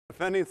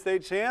Defending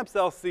state champs,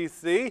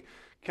 LCC,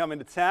 coming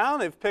to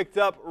town. They've picked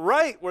up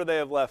right where they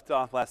have left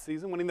off last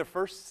season, winning their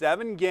first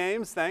 7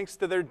 games thanks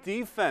to their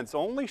defense.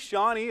 Only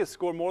Shawnee has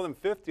scored more than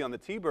 50 on the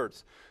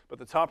T-Birds, but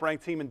the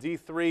top-ranked team in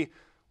D3, a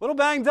little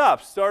banged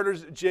up.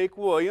 Starters Jake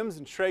Williams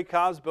and Trey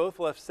Cobbs both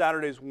left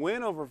Saturday's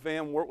win over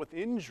Van Wert with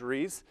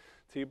injuries.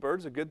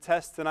 T-Birds a good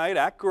test tonight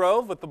at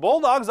Grove, with the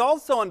Bulldogs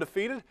also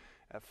undefeated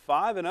at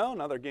 5-0.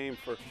 Another game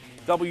for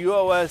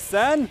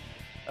WOSN.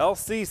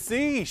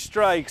 LCC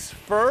strikes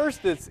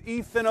first. It's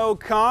Ethan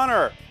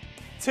O'Connor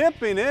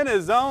tipping in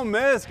his own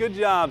miss. Good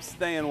job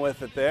staying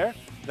with it there.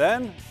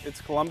 Then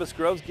it's Columbus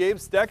Grove's Gabe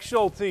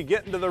Steckschulte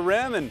getting to the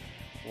rim and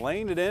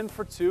laying it in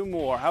for 2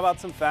 more. How about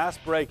some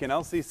fast breaking?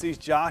 LCC's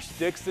Josh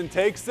Dixon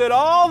takes it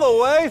all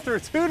the way through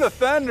 2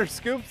 defenders,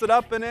 scoops it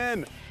up and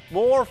in.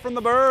 More from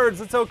the Birds.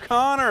 It's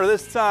O'Connor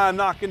this time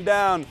knocking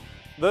down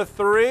the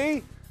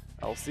 3.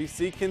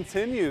 LCC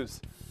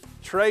continues.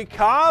 Trey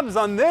Cobbs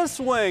on this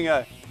wing,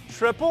 a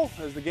triple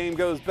as the game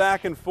goes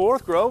back and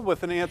forth. Grove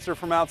with an answer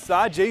from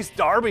outside. Jace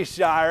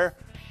Derbyshire,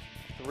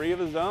 3 of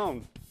his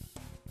own.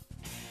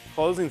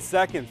 Closing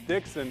seconds,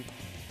 Dixon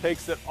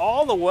takes it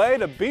all the way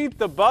to beat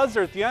the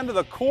buzzer at the end of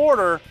the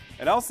quarter,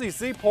 and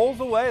LCC pulls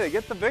away. They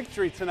get the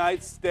victory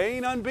tonight,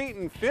 staying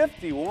unbeaten,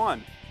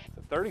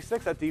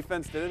 51-36. That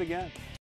defense did it again.